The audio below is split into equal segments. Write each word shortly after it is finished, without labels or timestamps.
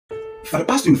For the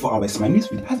past 24 hours, my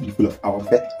newsfeed has been full of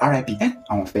Ahoufe, RIP, and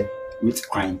Ahoufe with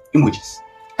crying emojis.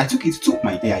 I took it to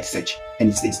my AI search, and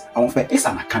it says Ahoufe is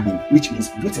an acronym which means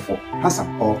beautiful,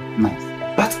 handsome, or nice.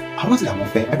 But I want the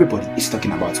Ahoufe everybody is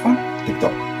talking about on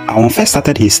TikTok. Ahoufe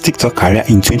started his TikTok career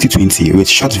in 2020 with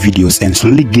short videos and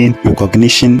slowly gained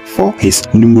recognition for his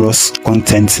numerous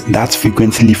content that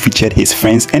frequently featured his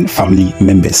friends and family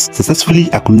members. Successfully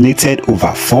accumulated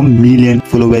over 4 million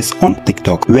followers on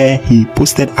TikTok, where he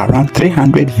posted around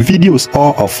 300 videos,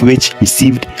 all of which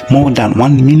received more than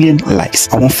 1 million likes.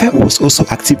 Ahoufe was also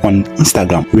active on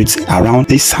Instagram with around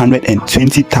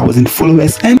 620,000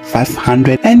 followers and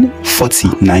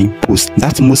 549 posts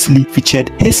that mostly featured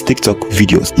his TikTok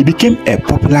videos. He became a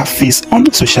popular face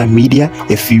on social media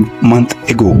a few months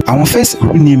ago. Ahoufe's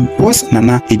real name was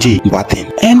Nana Eje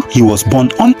Boateng, and he was born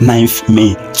on 9th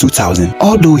May 2000.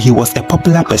 Although he was a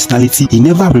popular personality, he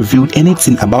never revealed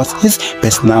anything about his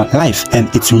personal life,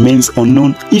 and it remains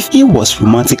unknown if he was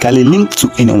romantically linked to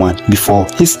anyone before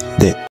his death.